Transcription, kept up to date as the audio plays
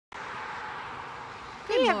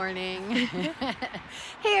Good morning.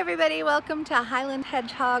 Hey everybody, welcome to Highland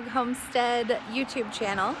Hedgehog Homestead YouTube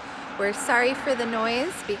channel. We're sorry for the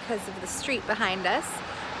noise because of the street behind us,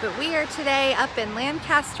 but we are today up in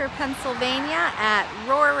Lancaster, Pennsylvania at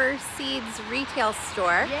Rohrer Seeds retail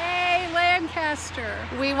store. Yay, Lancaster!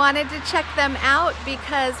 We wanted to check them out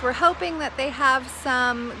because we're hoping that they have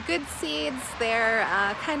some good seeds. They're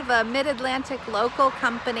kind of a mid-Atlantic local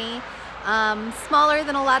company. Smaller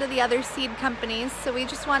than a lot of the other seed companies, so we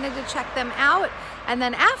just wanted to check them out. And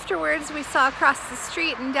then afterwards we saw across the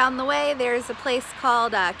street and down the way there's a place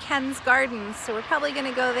called Ken's Gardens, so we're probably going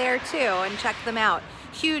to go there too and check them out.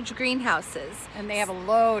 Huge greenhouses. And they have a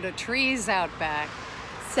load of trees out back.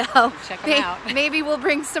 So check them out. Maybe we'll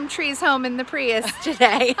bring some trees home in the Prius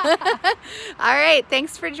today. All right,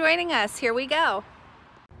 thanks for joining us. Here we go.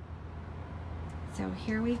 So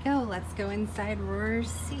here we go. Let's go inside Rohrer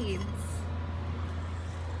Seeds.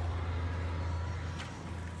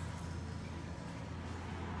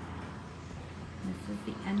 This is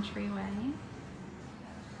the entryway.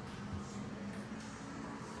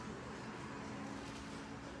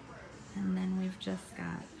 And then we've just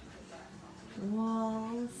got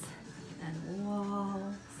walls and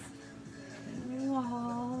walls and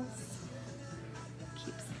walls.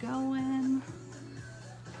 Keeps going.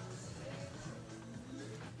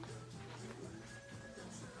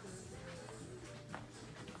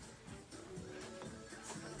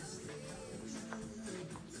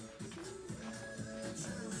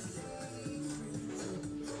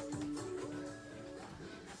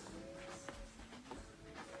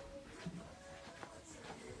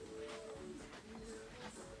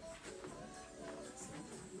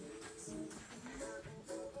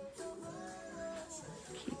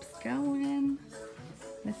 Going.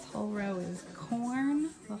 This whole row is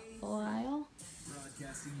corn, the whole aisle.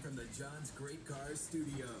 Broadcasting from the John's Great Cars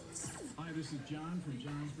Studios. Hi, this is John from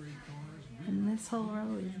John's Great Cars. And this whole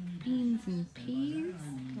row is beans and peas,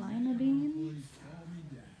 lima beans,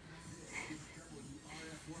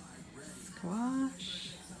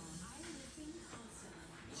 squash,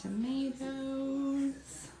 tomatoes,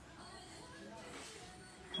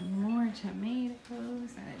 and more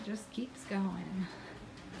tomatoes, and it just keeps going.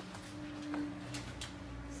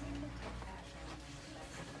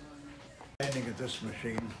 Standing at this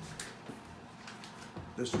machine.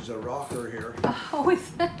 This is a rocker here. Oh,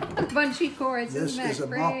 it's bunchy cords. This is a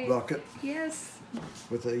mop bucket. Yes.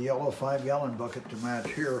 With a yellow 5-gallon bucket to match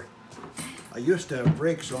here. I used to have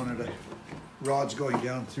brakes on it, rods going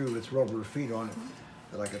down through with rubber feet on it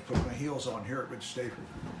that I could put my heels on here. It would stay,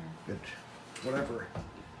 whatever.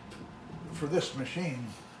 For this machine,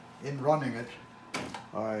 in running it,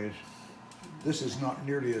 this is not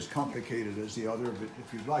nearly as complicated as the other, but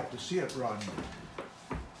if you'd like to see it run.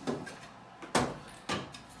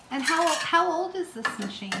 And how old is this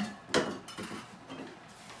machine?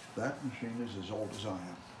 That machine is as old as I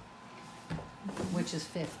am. Which is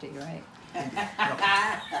 50, right? And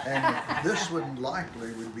this one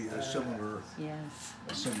likely would be a similar. Yes.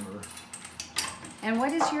 And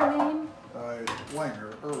what is your name?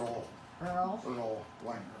 Wenger, Earl. Earl? Earl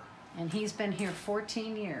Wenger. And he's been here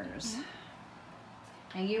 14 years.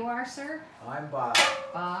 And you are, sir? I'm Bob.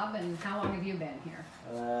 Bob, and how long have you been here?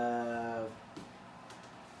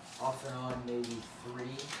 Off and on, maybe 3.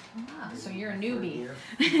 Ah, so you're a newbie.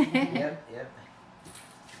 Yep.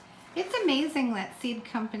 It's amazing that seed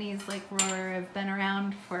companies like Rohrer have been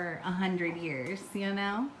around for 100 years, you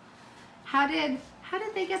know? How did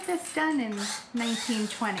they get this done in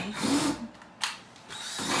 1920?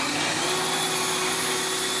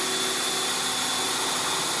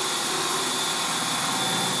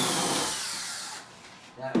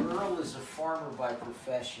 Now Earl is a farmer by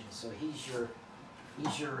profession, so he's your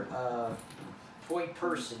point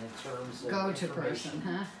person in terms of Go-to information. person,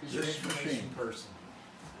 huh? He's your This information machine. person.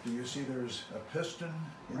 Do you see there's a piston,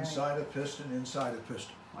 inside a piston, inside a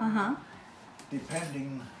piston? Uh-huh.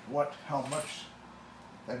 Depending how much,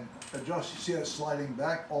 and adjust, you see it sliding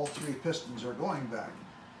back, all 3 pistons are going back.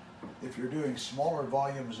 If you're doing smaller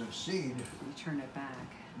volumes of seed, You turn it back.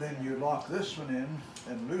 then you lock this one in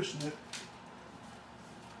and loosen it.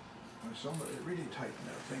 And somebody really tightened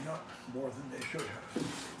that thing up more than they should have.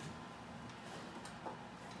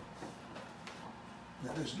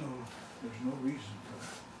 There's no reason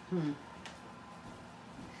for that.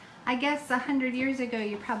 I guess 100 years ago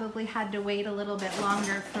you probably had to wait a little bit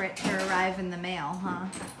longer for it to arrive in the mail, huh?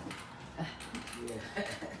 Yeah.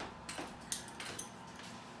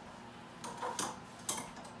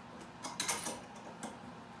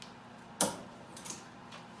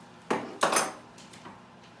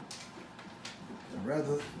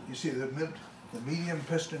 Rather, you see the The medium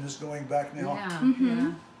piston is going back now. Yeah, Mm-hmm.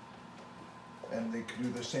 yeah. And they can do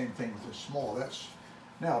the same thing with the small. That's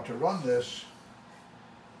now to run this.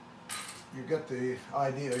 You get the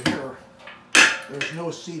idea here. There's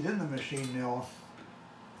no seat in the machine now.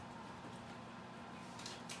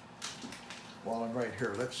 While I'm right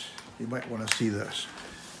here, you might want to see this.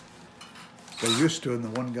 They used to, and the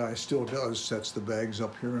one guy still does, sets the bags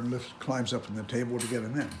up here and climbs up on the table to get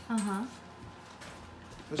them in. Uh-huh.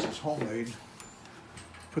 This is homemade.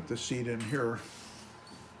 Put the seat in here.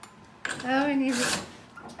 Oh, and he's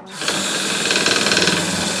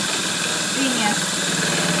genius.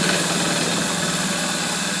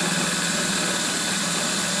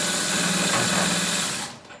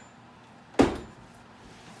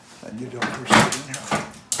 And you don't push it in here.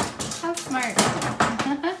 How smart.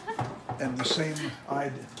 And the same,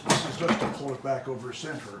 this is just to pull it back over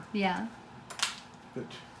center. Yeah. But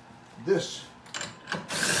this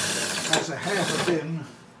has a half a bin.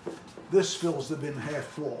 This fills the bin half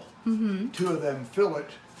full. Mm-hmm. Two of them fill it.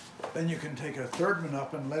 Then you can take a third one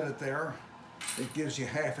up and let it there. It gives you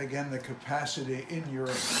half again the capacity in your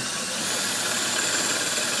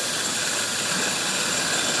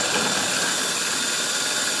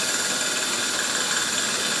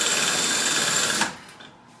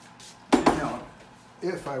now.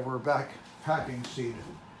 If I were back packing seed,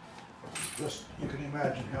 just you can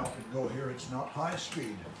imagine how it could go here. It's not high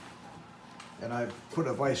speed. And I put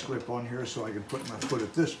a vice grip on here so I can put my foot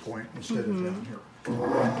at this point instead of down here.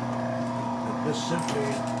 And this simply,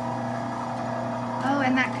 Oh,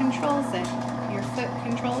 and that controls it. Your foot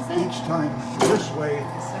controls it? each time this way,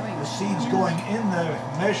 the seed's going in the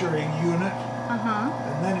measuring unit, Uh-huh.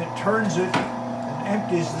 and then it turns it and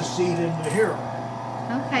empties the seed into here.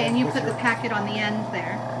 Okay, and you With put the your- packet on the end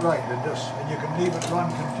there. Right, and you can leave it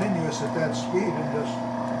run continuous at that speed and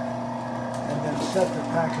then set the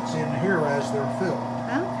packets in here as they're filled.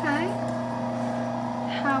 Okay.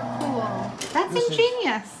 How cool. That's This is-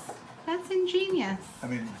 ingenious. That's ingenious. I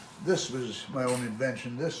mean, this was my own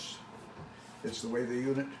invention. It's the way the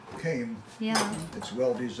unit came. Yeah. It's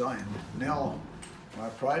well designed. Now, my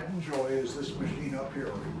pride and joy is this machine up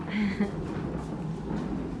here.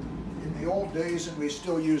 In the old days, and we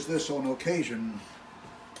still use this on occasion,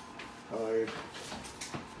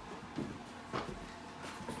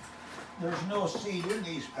 there's no seed in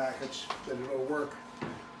these packets that it'll work.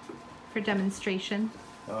 For demonstration.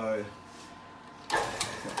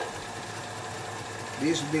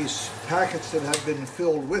 These would be packets that have been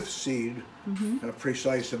filled with seed, a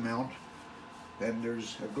precise amount. And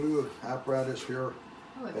there's a glue apparatus here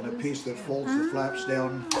and a piece that folds the flaps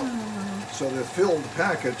down. So the filled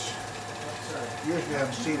packets usually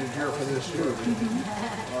have seed in here for this too.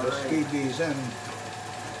 Let's feed these in.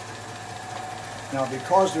 Now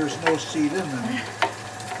because there's no seed in them,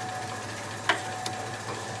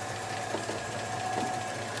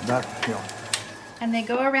 And they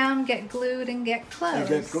go around, get glued, and get they closed.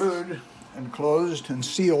 get glued and closed and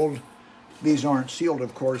sealed. These aren't sealed,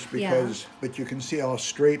 of course, because, but you can see how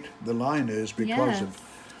straight the line is because of.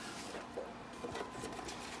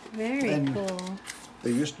 Very And cool.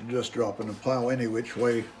 They used to just drop in a pile any which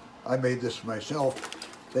way. I made this myself.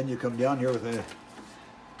 Then you come down here with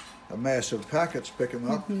a mass of packets, pick them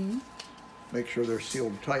up, make sure they're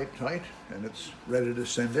sealed tight, and it's ready to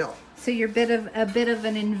send out. So you're a bit of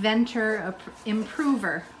an inventor,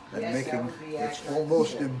 improver. And Yes, that would be it's accurate.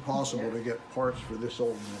 almost impossible to get parts for this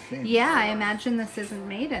old machine. Yeah, I imagine this isn't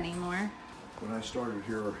made anymore. When I started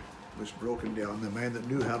here, it was broken down. The man that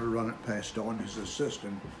knew how to run it passed on. His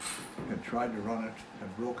assistant had tried to run it,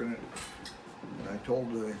 had broken it. And I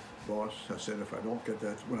told the boss, I said, if I don't get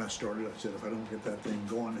that, when I started, I said, if I don't get that thing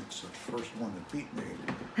going, it's the first one that beat me.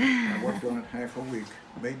 I worked on it half a week,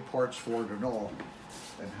 made parts for it and all,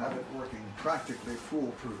 and had it working practically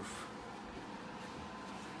foolproof.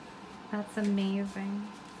 That's amazing.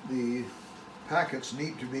 The packets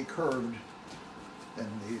need to be curved, and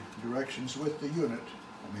the directions with the unit.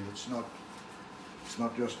 I mean, it's not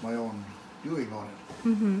just my own doing on it.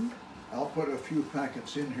 Mm-hmm. I'll put a few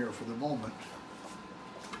packets in here for the moment.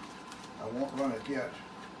 I won't run it yet,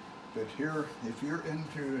 but here, if you're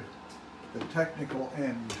into the technical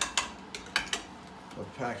end of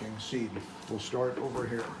packing seed, we'll start over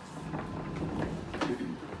here.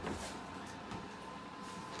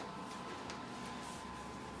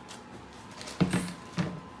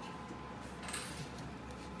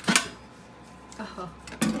 Oh.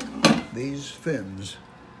 These fins,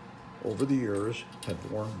 over the years, had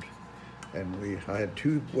warmed, and I had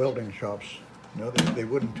two welding shops. No, they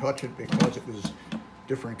wouldn't touch it because it was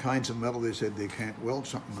different kinds of metal. They said they can't weld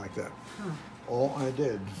something like that. All I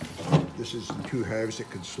did, this is in two halves, it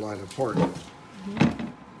could slide apart.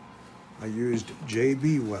 I used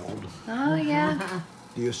JB weld. Oh, yeah.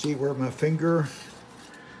 Do you see where my finger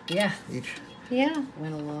Yeah. each? Yeah.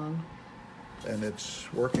 Went along. And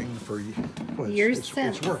it's working for well, Years it's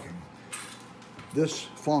since. working. This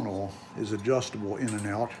funnel is adjustable in and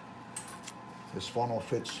out. This funnel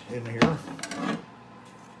fits in here.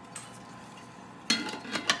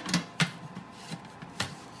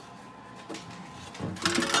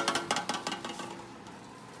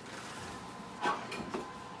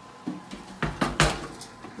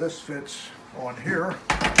 This fits on here.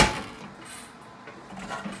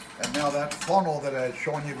 And now that funnel that I had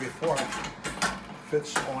shown you before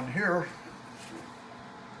fits on here.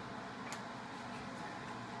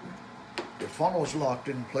 The funnel's locked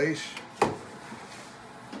in place.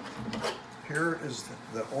 Here is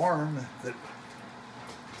the arm that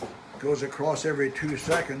goes across every 2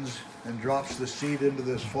 seconds and drops the seed into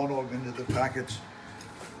this funnel, into the packets.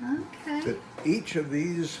 Okay. But each of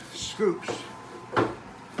these scoops,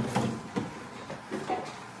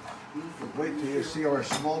 wait till you see our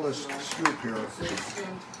smallest scoop here.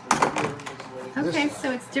 Okay,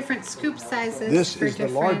 so it's different scoop sizes. This for is the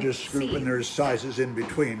different largest scoop seeds. and there's sizes in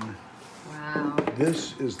between. Wow.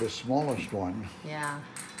 This is the smallest one. Yeah.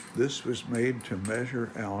 This was made to measure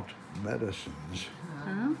out medicines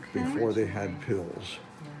Okay. before they had pills,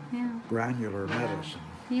 Yeah. granular medicine.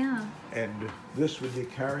 Yeah. And this would be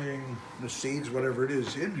carrying the seeds, whatever it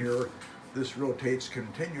is in here. This rotates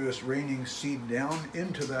continuous, raining seed down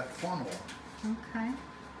into that funnel. Okay.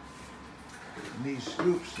 And these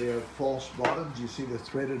scoops, they have false bottoms. You see the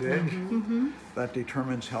threaded edge? That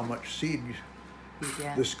determines how much seed You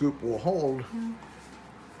get. the scoop will hold.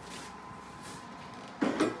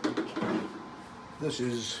 This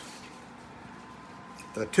is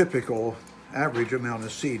a typical average amount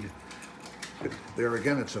of seed. But there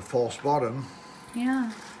again, it's a false bottom.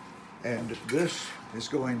 Yeah. And this is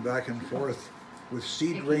going back and forth with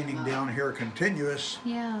seed raining down here continuous.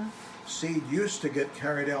 Yeah. Seed used to get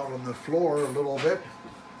carried out on the floor a little bit.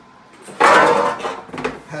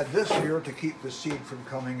 Had this here to keep the seed from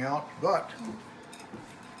coming out, but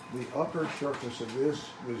the upper surface of this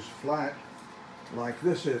was flat like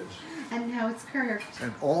this is. And now it's curved.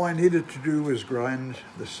 And all I needed to do was grind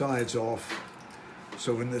the sides off.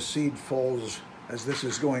 So when the seed falls, as this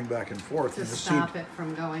is going back and forth, To and the stop seed, it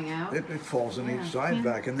from going out. it falls on Yeah. each side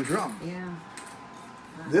back in the drum. Yeah.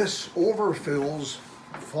 This overfills,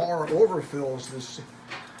 far overfills this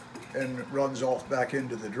and runs off back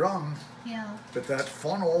into the drum, Yeah. but that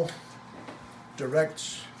funnel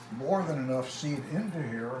directs more than enough seed into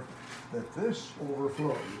here that this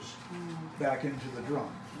overflows back into the drum.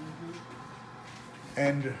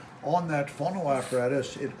 And on that funnel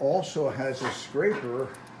apparatus, it also has a scraper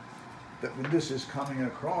that when this is coming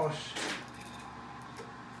across,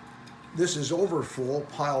 this is overfull,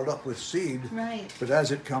 piled up with seed. Right. But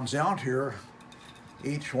as it comes out here,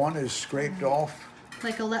 each one is scraped off.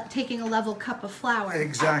 Like taking a level cup of flour.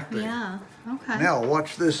 Exactly. Yeah. Okay. Now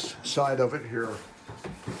watch this side of it here.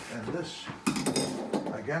 And this,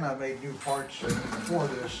 again, I made new parts for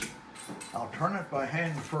this. I'll turn it by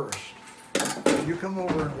hand first. You come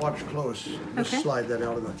over and watch close. Just Okay. slide that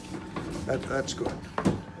out of the, that's good.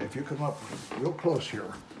 If you come up real close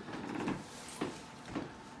here.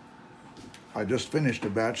 I just finished a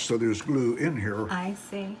batch, so there's glue in here. I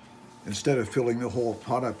see. Instead of filling the whole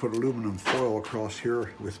pot, I put aluminum foil across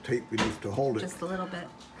here with tape beneath to hold it. Just a little bit.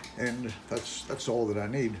 And that's all that I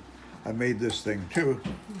need. I made this thing too.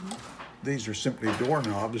 These are simply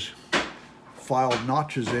doorknobs, filed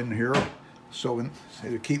notches in here, so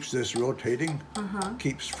it keeps this rotating,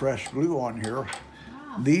 keeps fresh glue on here.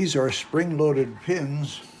 These are spring-loaded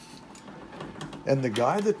pins, and the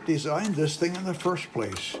guy that designed this thing in the first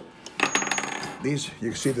place, these,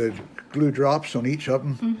 you see the glue drops on each of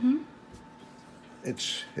them?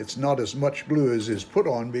 It's not as much glue as is put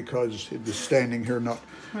on because it was standing here, not.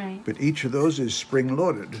 Right. But each of those is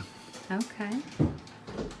spring-loaded. Okay.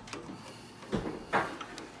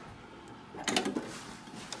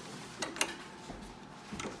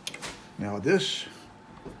 Now this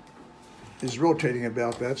is rotating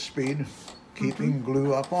about that speed, keeping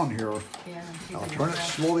glue up on here. Yeah. I'll turn it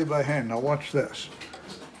slowly by hand. Now watch this.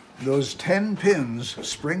 Those 10 pins,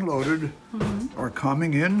 spring-loaded, are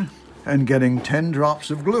coming in and getting 10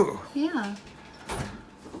 drops of glue. Yeah.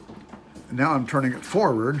 Now I'm turning it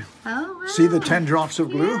forward. Oh, wow. See the 10 drops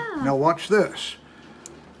of glue? Yeah. Now watch this.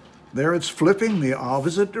 There it's flipping the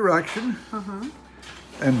opposite direction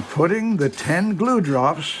and putting the 10 glue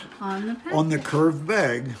drops On the packet. on the curved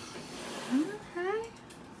bag. Okay.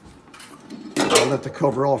 I'll let the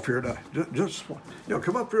cover off here. Just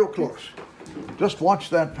come up real close. Just watch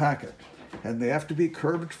that packet. and they have to be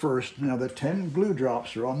curved first. Now the 10 glue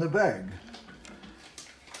drops are on the bag.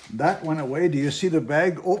 That went away. Do you see the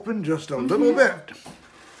bag open just a little bit?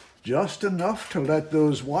 Just enough to let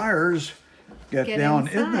those wires get down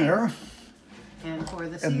in inside. there. And for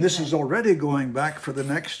the And this season. is already going back for the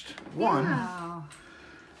next one. Wow.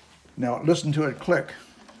 Now listen to it click.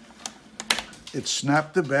 It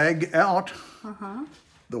snapped the bag out.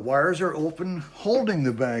 The wires are open, holding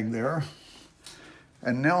the bag there.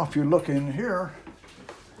 And now if you look in here,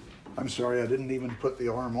 I'm sorry, I didn't even put the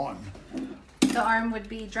arm on. The arm would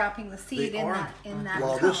be dropping the seed The in arm- that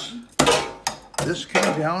Well, cone. this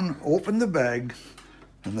came down, opened the bag,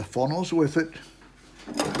 and the funnel's with it.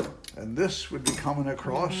 And this would be coming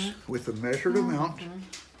across with the measured amount.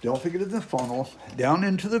 Don't forget the funnel, down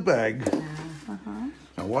into the bag.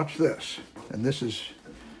 Now watch this. And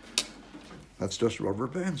that's just rubber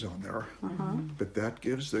bands on there. But that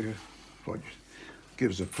gives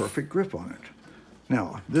gives a perfect grip on it.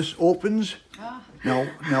 Now, this opens.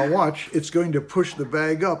 Now watch, it's going to push the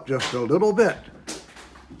bag up just a little bit.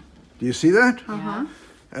 Do you see that?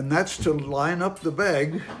 And that's to line up the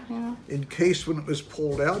bag in case when it was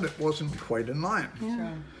pulled out, it wasn't quite in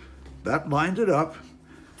line. That lined it up.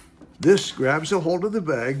 This grabs a hold of the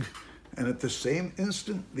bag, and at the same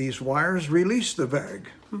instant, these wires release the bag.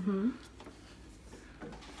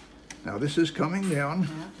 Now this is coming down.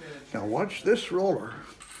 Now watch this roller.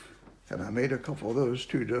 And I made a couple of those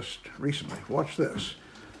too just recently. Watch this.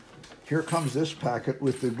 Here comes this packet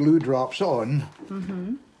with the glue drops on.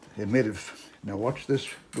 It made it. Now watch this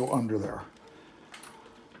go under there.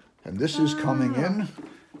 And this is coming in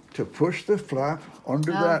to push the flap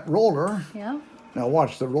under that roller. Yeah. Now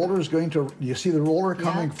watch, the roller is going to, you see the roller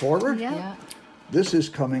coming forward? Yeah. Yeah. This is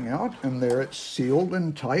coming out, and there it's sealed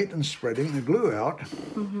and tight and spreading the glue out.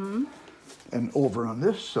 And over on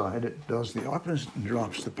this side, it does the opposite and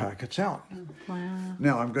drops the packets out. Wow.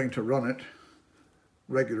 Now I'm going to run it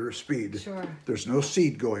regular speed. Sure. There's no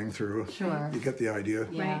seed going through. Sure. You get the idea?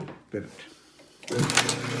 Yeah. Right. But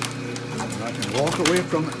and I can walk away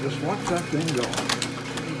from it, just watch that thing go.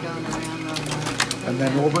 You're going around on the... And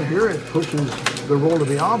then over here, it pushes the roller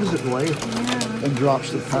the opposite way and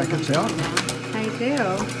drops the packets out I do.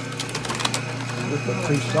 with the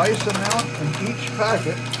precise amount in each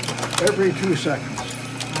packet every 2 seconds.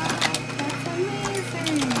 That's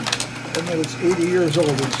amazing. And then it's 80 years old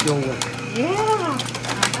and still working. Yeah. How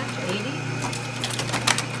much? 80?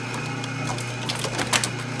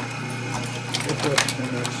 And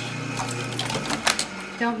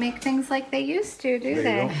that's, Don't make things like they used to, do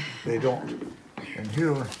they? They don't. And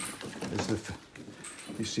here is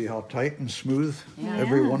you see how tight and smooth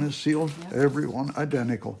every one is sealed? Every one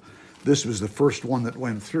identical. This was the first one that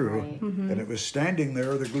went through, Right. and it was standing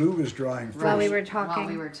there. The glue was drying first. While we were talking.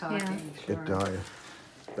 While we were talking. Yeah. Sure.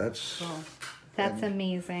 That's Cool. That's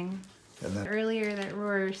amazing. and then Earlier that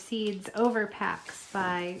Rohrer seeds overpacks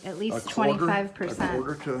by at a least quarter, 25%. a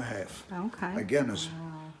quarter to a half. Okay. Again, it's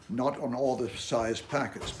not on all the size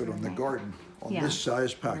packets, but on the garden, on Yeah. this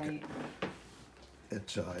size packet, Right.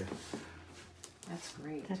 it's That's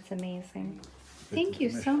great. That's amazing. Thank you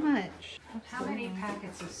so much. How many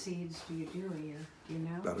packets of seeds do you do a year? Do you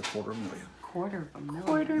know? about a $250,000.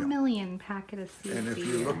 $250,000 packet of seeds And if a you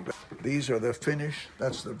year. look back, these are the finished.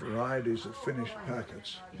 That's the varieties of finished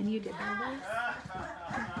packets. And you did all this?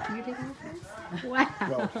 You did all this? Wow.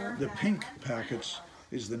 Well, the pink packets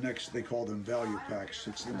is the next. They call them value packs.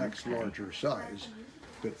 It's the next larger size.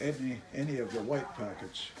 But any of the white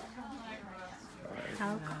packets,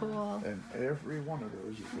 How cool. and every one of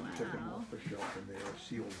those you can take them off the shelf, and they are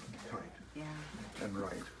sealed and tight Yeah. and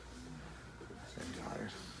right. And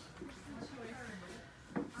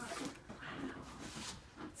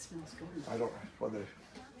It smells good. I don't for the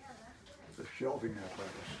shelving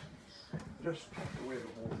apparatus. Just the way the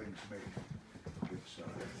whole thing's